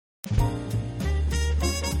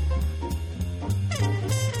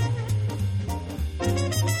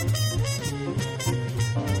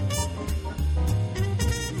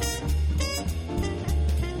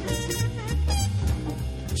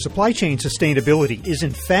Supply chain sustainability is in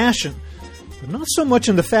fashion, but not so much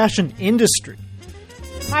in the fashion industry.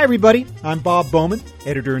 Hi, everybody. I'm Bob Bowman,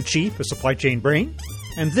 Editor-in-Chief of Supply Chain Brain,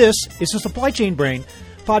 and this is the Supply Chain Brain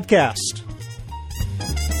podcast.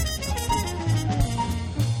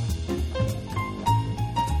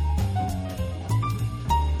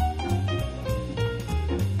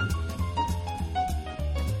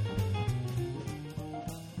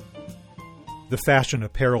 The fashion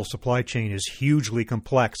apparel supply chain is hugely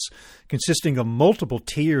complex, consisting of multiple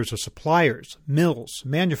tiers of suppliers, mills,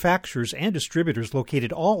 manufacturers, and distributors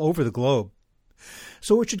located all over the globe.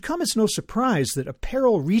 So it should come as no surprise that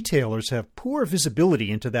apparel retailers have poor visibility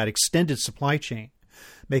into that extended supply chain,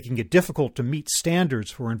 making it difficult to meet standards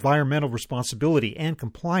for environmental responsibility and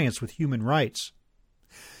compliance with human rights.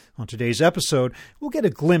 On today's episode, we'll get a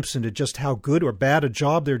glimpse into just how good or bad a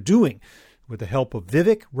job they're doing, with the help of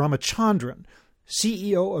Vivek Ramachandran,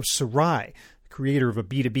 CEO of Sarai, creator of a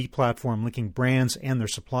B2B platform linking brands and their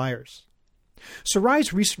suppliers.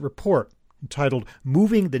 Sarai's recent report, entitled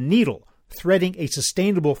Moving the Needle, Threading a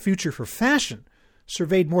Sustainable Future for Fashion,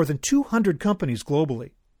 surveyed more than 200 companies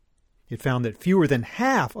globally. It found that fewer than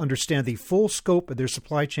half understand the full scope of their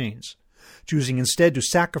supply chains, choosing instead to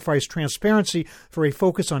sacrifice transparency for a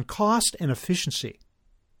focus on cost and efficiency.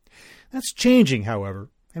 That's changing, however,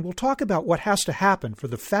 and we'll talk about what has to happen for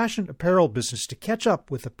the fashion apparel business to catch up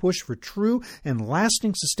with the push for true and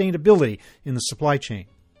lasting sustainability in the supply chain.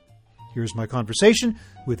 Here's my conversation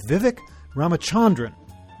with Vivek Ramachandran.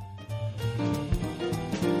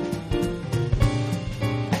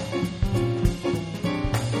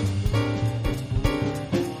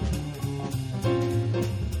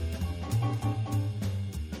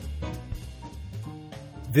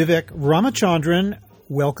 Vivek Ramachandran,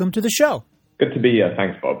 welcome to the show. Good to be here.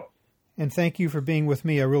 Thanks, Bob. And thank you for being with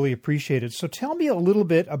me. I really appreciate it. So tell me a little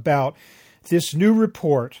bit about this new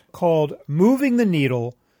report called Moving the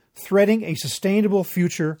Needle, Threading a Sustainable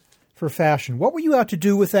Future for Fashion. What were you out to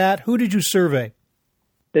do with that? Who did you survey?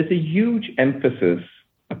 There's a huge emphasis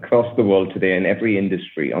across the world today in every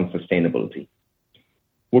industry on sustainability.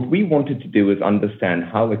 What we wanted to do is understand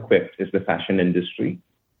how equipped is the fashion industry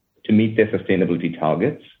to meet their sustainability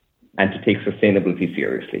targets and to take sustainability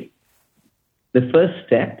seriously. The first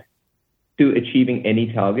step to achieving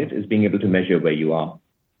any target is being able to measure where you are.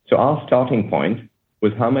 So our starting point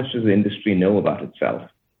was how much does the industry know about itself?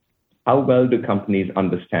 How well do companies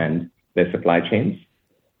understand their supply chains?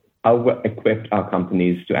 How well equipped are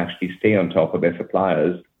companies to actually stay on top of their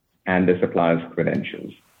suppliers and their suppliers'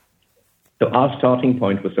 credentials? So our starting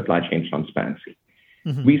point was supply chain transparency.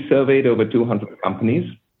 Mm-hmm. We surveyed over 200 companies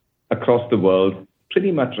across the world,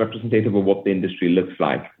 pretty much representative of what the industry looks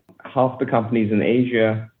like. Half the companies in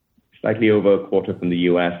Asia, slightly over a quarter from the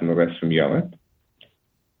US, and the rest from Europe.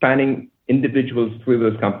 Spanning individuals through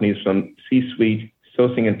those companies from C-suite,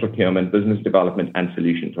 sourcing and procurement, business development, and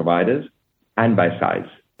solution providers, and by size.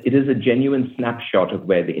 It is a genuine snapshot of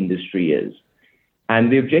where the industry is.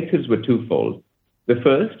 And the objectives were twofold. The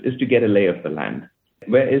first is to get a lay of the land.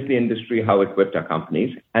 Where is the industry? How equipped are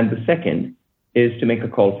companies? And the second is to make a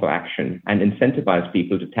call for action and incentivize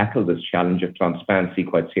people to tackle this challenge of transparency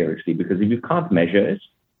quite seriously, because if you can't measure it,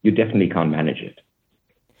 you definitely can't manage it.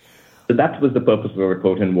 So that was the purpose of the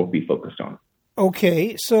report and what we focused on.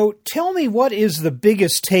 Okay, so tell me, what is the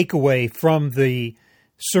biggest takeaway from the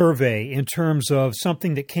survey in terms of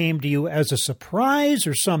something that came to you as a surprise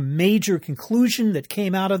or some major conclusion that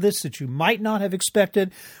came out of this that you might not have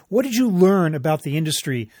expected? What did you learn about the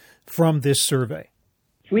industry from this survey?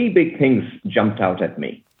 Three big things jumped out at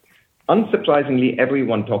me. Unsurprisingly,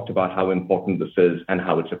 everyone talked about how important this is and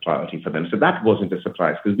how it's a priority for them. So that wasn't a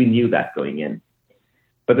surprise because we knew that going in.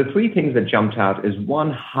 But the three things that jumped out is,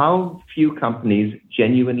 one, how few companies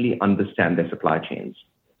genuinely understand their supply chains.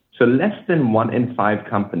 So less than 1 in 5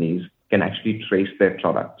 companies can actually trace their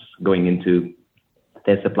products going into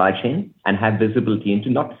their supply chain and have visibility into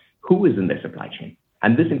not who is in their supply chain.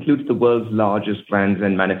 And this includes the world's largest brands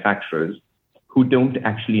and manufacturers who don't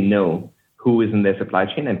actually know who is in their supply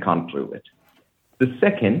chain and can't prove it. The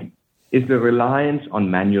second is the reliance on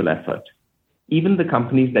manual effort. Even the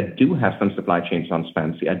companies that do have some supply chain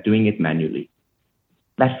transparency are doing it manually.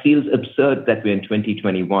 That feels absurd that we're in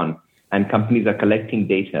 2021 and companies are collecting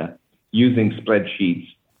data using spreadsheets,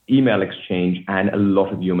 email exchange, and a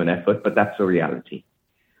lot of human effort, but that's a reality.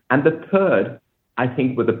 And the third, I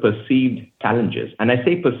think, were the perceived challenges. And I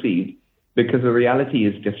say perceived because the reality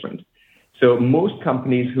is different. So most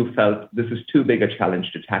companies who felt this is too big a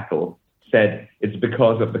challenge to tackle said it's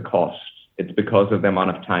because of the costs, it's because of the amount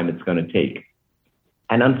of time it's going to take.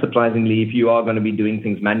 And unsurprisingly, if you are going to be doing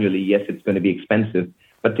things manually, yes, it's going to be expensive,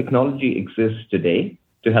 but technology exists today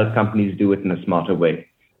to help companies do it in a smarter way.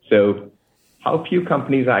 So how few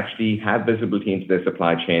companies actually have visibility into their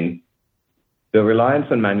supply chain, the reliance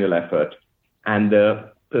on manual effort, and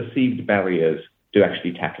the perceived barriers to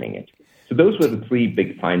actually tackling it. So those were the three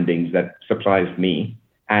big findings that surprised me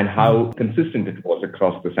and how consistent it was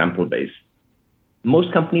across the sample base.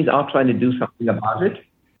 Most companies are trying to do something about it,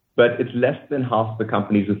 but it's less than half the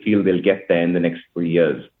companies who feel they'll get there in the next 3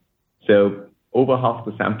 years. So over half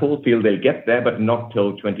the sample feel they'll get there, but not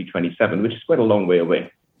till 2027, which is quite a long way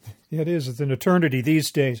away. It is. It's an eternity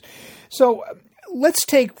these days. So let's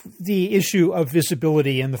take the issue of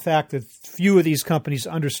visibility and the fact that few of these companies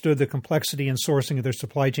understood the complexity and sourcing of their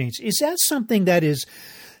supply chains. Is that something that is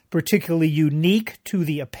particularly unique to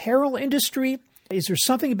the apparel industry? Is there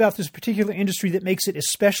something about this particular industry that makes it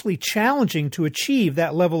especially challenging to achieve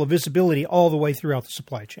that level of visibility all the way throughout the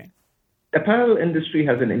supply chain? The apparel industry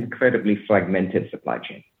has an incredibly fragmented supply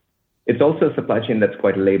chain. It's also a supply chain that's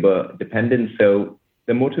quite labor dependent. So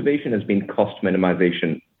the motivation has been cost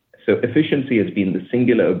minimization. So efficiency has been the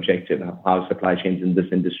singular objective of how supply chains in this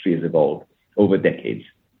industry has evolved over decades.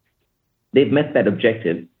 They've met that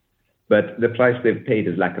objective, but the price they've paid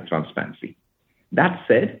is lack of transparency. That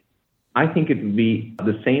said, I think it would be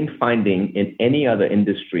the same finding in any other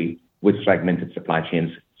industry with fragmented supply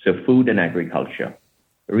chains. So food and agriculture,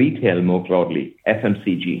 retail more broadly,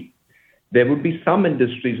 FMCG. There would be some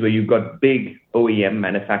industries where you've got big OEM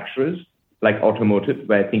manufacturers like automotive,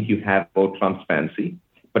 where I think you have more transparency,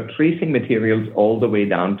 but tracing materials all the way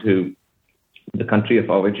down to the country of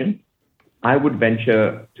origin, I would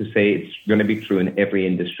venture to say it's going to be true in every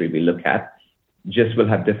industry we look at, just will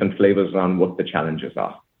have different flavors around what the challenges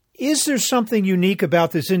are. Is there something unique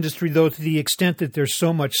about this industry, though, to the extent that there's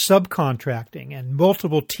so much subcontracting and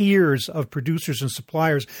multiple tiers of producers and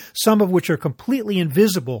suppliers, some of which are completely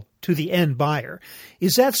invisible to the end buyer?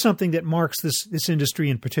 Is that something that marks this industry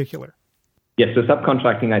in particular? Yes, so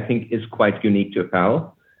subcontracting, I think, is quite unique to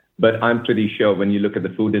apparel. But I'm pretty sure when you look at the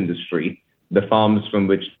food industry, the farms from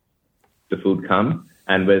which the food come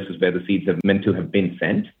and versus where the seeds are meant to have been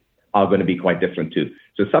sent are going to be quite different too.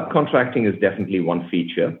 So subcontracting is definitely one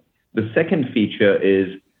feature. The second feature is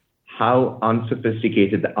how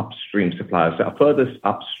unsophisticated the upstream suppliers are. Furthest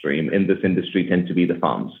upstream in this industry tend to be the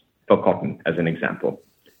farms, for cotton as an example.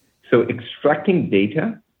 So extracting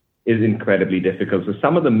data is incredibly difficult. So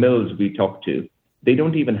some of the mills we talk to, they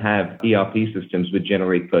don't even have ERP systems which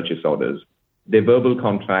generate purchase orders. They're verbal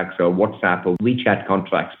contracts or WhatsApp or WeChat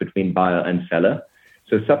contracts between buyer and seller.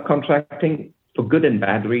 So subcontracting, for good and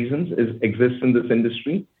bad reasons, exists in this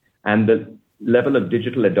industry, and the level of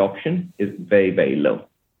digital adoption is very, very low.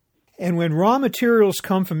 And when raw materials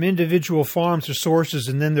come from individual farms or sources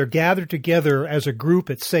and then they're gathered together as a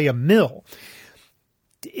group at, say, a mill,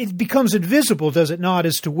 it becomes invisible, does it not,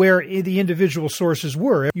 as to where the individual sources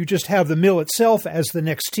were. You just have the mill itself as the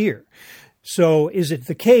next tier. So is it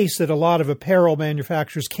the case that a lot of apparel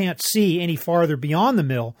manufacturers can't see any farther beyond the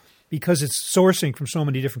mill because it's sourcing from so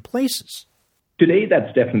many different places? Today,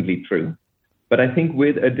 that's definitely true. But I think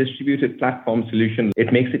with a distributed platform solution,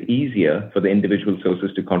 it makes it easier for the individual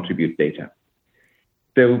sources to contribute data.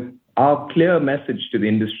 So our clear message to the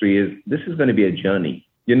industry is this is going to be a journey.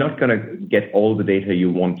 You're not going to get all the data you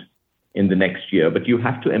want in the next year, but you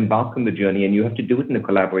have to embark on the journey and you have to do it in a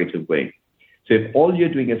collaborative way. So if all you're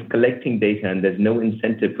doing is collecting data and there's no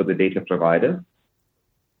incentive for the data provider,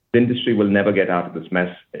 the industry will never get out of this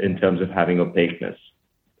mess in terms of having opaqueness.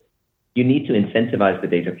 You need to incentivize the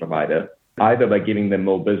data provider either by giving them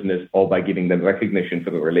more business or by giving them recognition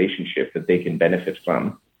for the relationship that they can benefit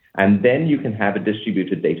from. And then you can have a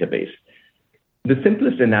distributed database. The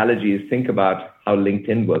simplest analogy is think about how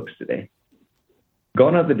LinkedIn works today.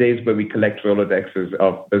 Gone are the days where we collect Rolodexes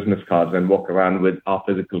of business cards and walk around with our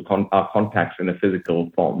contacts in a physical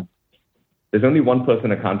form. There's only one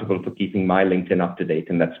person accountable for keeping my LinkedIn up to date,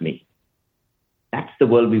 and that's me. That's the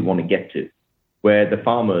world we want to get to, where the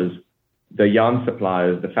farmers, the yarn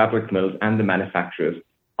suppliers, the fabric mills, and the manufacturers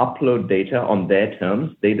upload data on their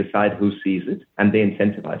terms. They decide who sees it, and they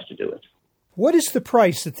incentivize to do it. What is the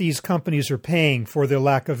price that these companies are paying for their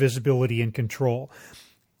lack of visibility and control?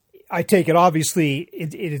 I take it, obviously,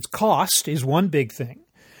 its cost is one big thing.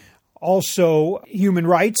 Also, human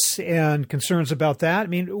rights and concerns about that. I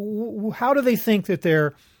mean, how do they think that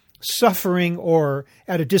they're suffering or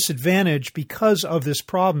at a disadvantage because of this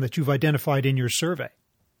problem that you've identified in your survey?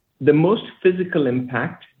 The most physical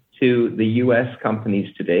impact to the U.S.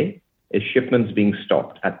 companies today is shipments being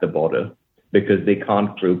stopped at the border because they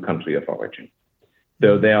can't prove country of origin.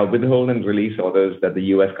 So there are withhold and release orders that the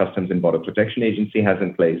U.S. Customs and Border Protection Agency has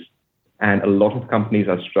in place, and a lot of companies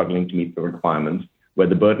are struggling to meet the requirements where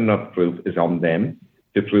the burden of proof is on them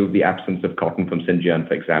to prove the absence of cotton from Xinjiang,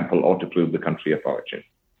 for example, or to prove the country of origin.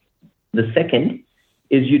 The second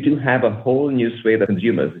is you do have a whole new swathe of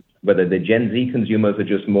consumers, whether the Gen Z consumers are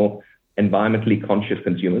just more environmentally conscious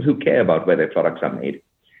consumers who care about where their products are made.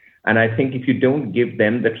 And I think if you don't give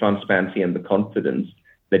them the transparency and the confidence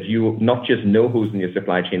that you not just know who's in your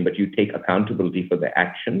supply chain, but you take accountability for their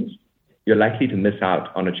actions, you're likely to miss out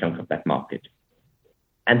on a chunk of that market.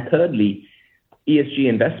 And thirdly, ESG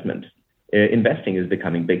investing is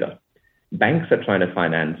becoming bigger. Banks are trying to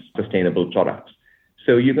finance sustainable products.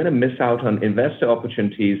 So you're going to miss out on investor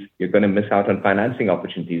opportunities. You're going to miss out on financing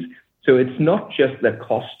opportunities. So it's not just the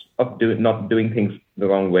cost of not doing things the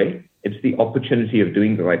wrong way. It's the opportunity of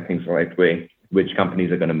doing the right things the right way, which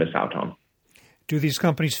companies are going to miss out on. Do these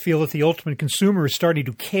companies feel that the ultimate consumer is starting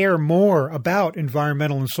to care more about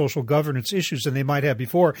environmental and social governance issues than they might have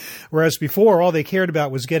before? Whereas before, all they cared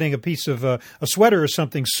about was getting a piece of a sweater or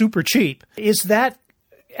something super cheap. Is that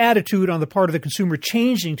attitude on the part of the consumer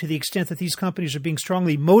changing to the extent that these companies are being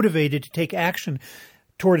strongly motivated to take action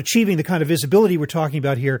toward achieving the kind of visibility we're talking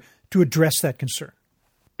about here to address that concern?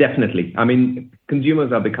 Definitely. I mean,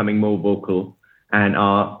 consumers are becoming more vocal and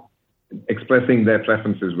are expressing their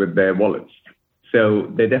preferences with their wallets.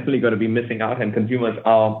 So they're definitely going to be missing out, and consumers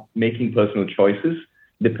are making personal choices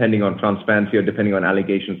depending on transparency or depending on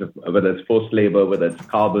allegations of whether it's forced labor, whether it's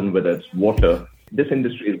carbon, whether it's water. This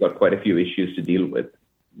industry has got quite a few issues to deal with.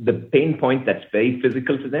 The pain point that's very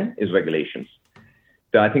physical to them is regulations.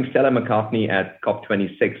 So I think Stella McCartney at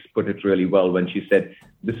COP26 put it really well when she said,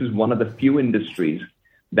 this is one of the few industries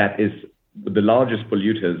that is the largest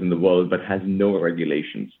polluters in the world, but has no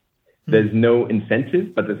regulations. There's no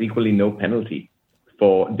incentive, but there's equally no penalty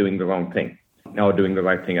for doing the wrong thing or doing the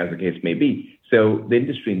right thing, as the case may be. So the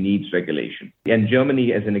industry needs regulation. And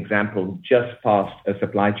Germany, as an example, just passed a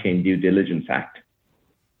supply chain due diligence act,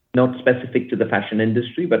 not specific to the fashion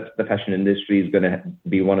industry, but the fashion industry is going to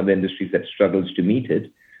be one of the industries that struggles to meet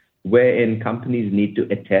it, wherein companies need to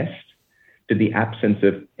attest to the absence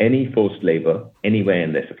of any forced labor anywhere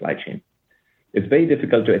in their supply chain. It's very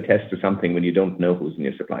difficult to attest to something when you don't know who's in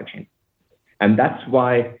your supply chain. And that's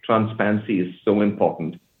why transparency is so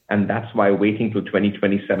important. And that's why waiting till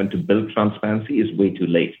 2027 to build transparency is way too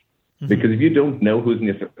late. Mm-hmm. Because if you don't know who's in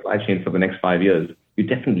your supply chain for the next 5 years, you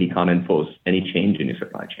definitely can't enforce any change in your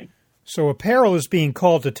supply chain. So apparel is being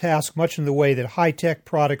called to task much in the way that high-tech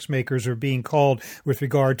products makers are being called with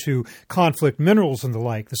regard to conflict minerals and the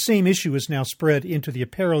like. The same issue is now spread into the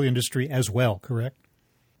apparel industry as well, correct?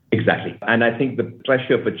 Exactly. And I think the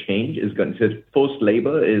pressure for change is going to, forced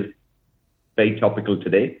labor is very topical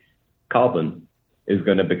today. Carbon is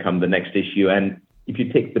going to become the next issue. And if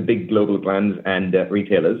you take the big global brands and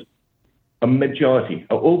retailers, an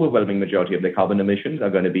overwhelming majority of their carbon emissions are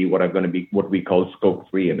going to be what we call Scope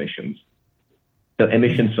 3 emissions. So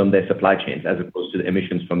emissions from their supply chains as opposed to the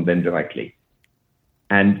emissions from them directly.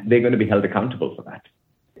 And they're going to be held accountable for that.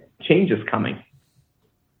 Change is coming.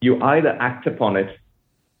 You either act upon it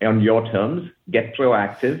on your terms, get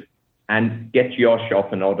proactive, and get your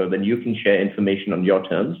shop in order, then you can share information on your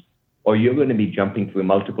terms, or you're going to be jumping through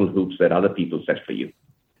multiple hoops that other people set for you.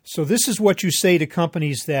 So this is what you say to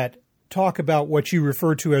companies that talk about what you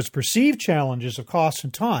refer to as perceived challenges of cost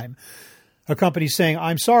and time. A company saying,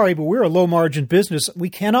 I'm sorry, but we're a low-margin business. We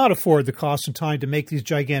cannot afford the cost and time to make these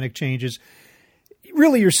gigantic changes.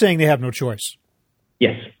 Really, you're saying they have no choice.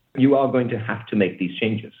 Yes, you are going to have to make these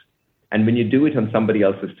changes. And when you do it on somebody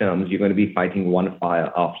else's terms, you're going to be fighting one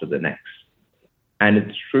fire after the next. And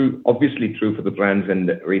it's true, obviously true for the brands and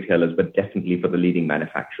the retailers, but definitely for the leading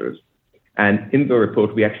manufacturers. And in the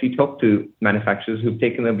report, we actually talked to manufacturers who've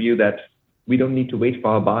taken a view that we don't need to wait for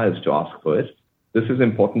our buyers to ask for it. This is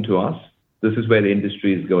important to us. This is where the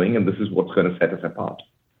industry is going, and this is what's going to set us apart.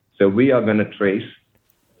 So we are going to trace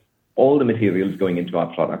all the materials going into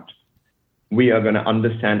our product. We are going to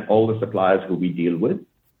understand all the suppliers who we deal with.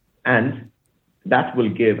 And that will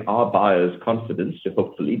give our buyers confidence to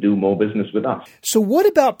hopefully do more business with us. So what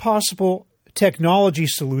about possible technology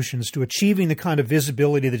solutions to achieving the kind of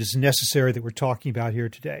visibility that is necessary that we're talking about here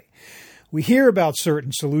today? We hear about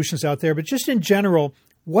certain solutions out there, but just in general,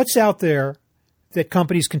 what's out there that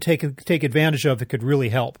companies can take advantage of that could really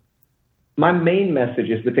help? My main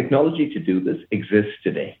message is the technology to do this exists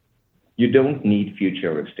today. You don't need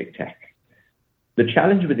futuristic tech. The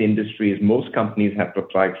challenge with the industry is most companies have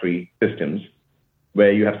proprietary systems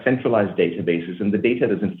where you have centralized databases and the data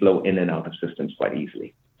doesn't flow in and out of systems quite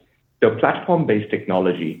easily. So platform-based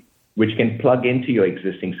technology, which can plug into your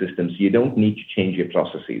existing systems, you don't need to change your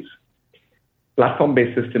processes.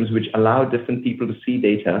 Platform-based systems which allow different people to see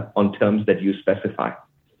data on terms that you specify.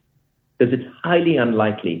 Because it's highly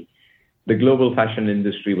unlikely the global fashion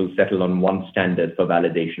industry will settle on one standard for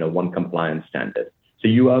validation or one compliance standard. So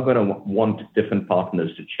you are going to want different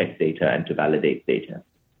partners to check data and to validate data.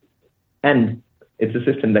 And it's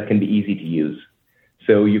a system that can be easy to use.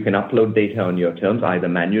 So you can upload data on your terms, either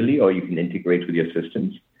manually or you can integrate with your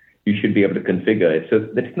systems. You should be able to configure it. So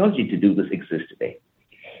the technology to do this exists today.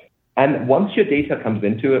 And once your data comes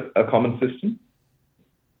into a common system,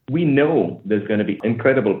 we know there's going to be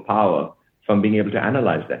incredible power from being able to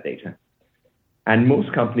analyze that data. And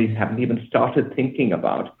most companies haven't even started thinking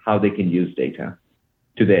about how they can use data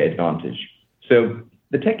to their advantage. So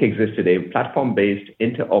the tech exists today, platform-based,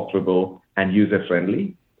 interoperable, and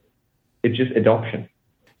user-friendly. It's just adoption.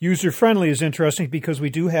 User-friendly is interesting because we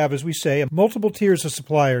do have, as we say, multiple tiers of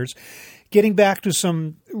suppliers. Getting back to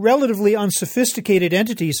some relatively unsophisticated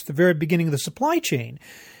entities at the very beginning of the supply chain,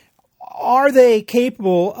 are they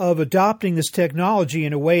capable of adopting this technology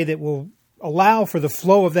in a way that will allow for the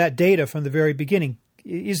flow of that data from the very beginning?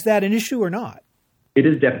 Is that an issue or not? It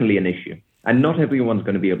is definitely an issue. And not everyone's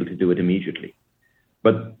going to be able to do it immediately.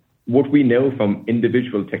 But what we know from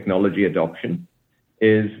individual technology adoption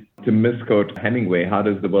is, to misquote Hemingway, how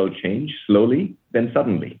does the world change? Slowly, then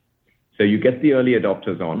suddenly. So you get the early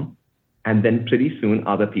adopters on, and then pretty soon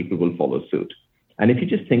other people will follow suit. And if you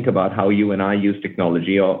just think about how you and I use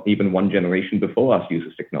technology, or even one generation before us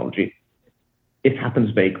uses technology, it happens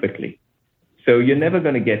very quickly. So you're never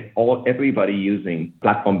going to get everybody using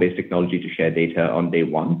platform-based technology to share data on day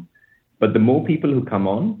one. But the more people who come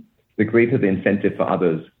on, the greater the incentive for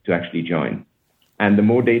others to actually join. And the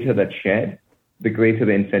more data that's shared, the greater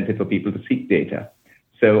the incentive for people to seek data.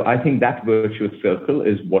 So I think that virtuous circle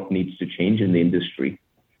is what needs to change in the industry.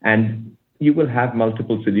 And you will have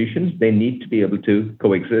multiple solutions. They need to be able to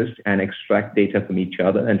coexist and extract data from each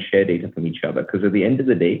other and share data from each other. Because at the end of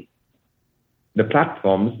the day, the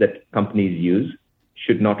platforms that companies use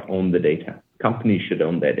should not own the data. Companies should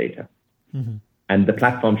own their data. Mm-hmm. And the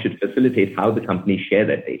platform should facilitate how the companies share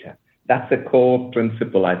their data. That's a core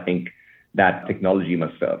principle, I think, that technology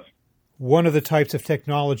must serve. One of the types of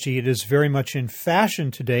technology that is very much in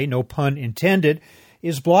fashion today, no pun intended,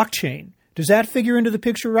 is blockchain. Does that figure into the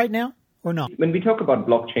picture right now or not? When we talk about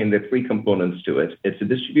blockchain, there are three components to it. It's a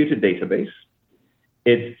distributed database,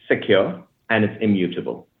 it's secure, and it's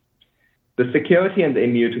immutable. The security and the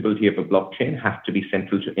immutability of a blockchain have to be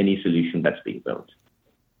central to any solution that's being built.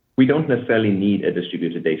 We don't necessarily need a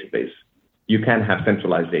distributed database. You can have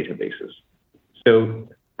centralized databases. So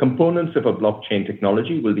components of a blockchain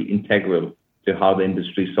technology will be integral to how the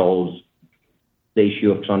industry solves the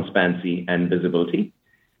issue of transparency and visibility.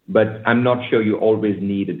 But I'm not sure you always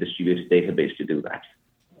need a distributed database to do that.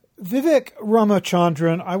 Vivek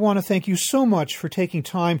Ramachandran, I want to thank you so much for taking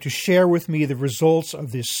time to share with me the results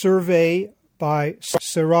of this survey by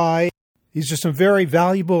Sarai. These are some very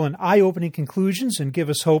valuable and eye-opening conclusions and give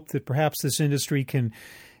us hope that perhaps this industry can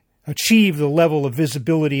achieve the level of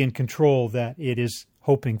visibility and control that it is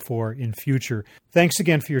hoping for in future. Thanks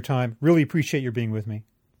again for your time. Really appreciate your being with me.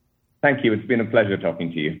 Thank you. It's been a pleasure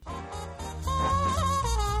talking to you.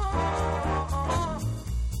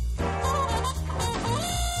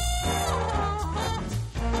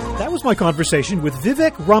 That was my conversation with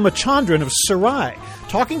Vivek Ramachandran of Sarai,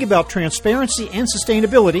 talking about transparency and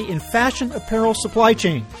sustainability in fashion apparel supply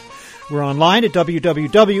chain. We're online at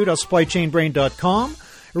www.supplychainbrain.com,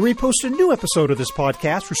 where we post a new episode of this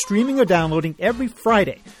podcast for streaming or downloading every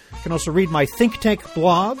Friday. You can also read my think tank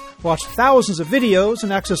blog, watch thousands of videos,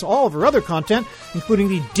 and access all of our other content, including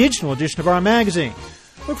the digital edition of our magazine.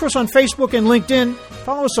 Look for us on Facebook and LinkedIn,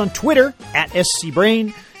 follow us on Twitter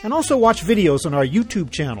 @SCBrain, and also watch videos on our YouTube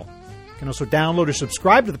channel. You can also download or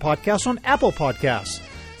subscribe to the podcast on Apple Podcasts.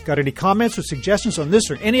 Got any comments or suggestions on this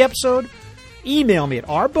or any episode? Email me at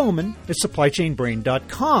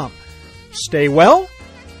rbowman@supplychainbrain.com. Stay well,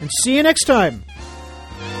 and see you next time.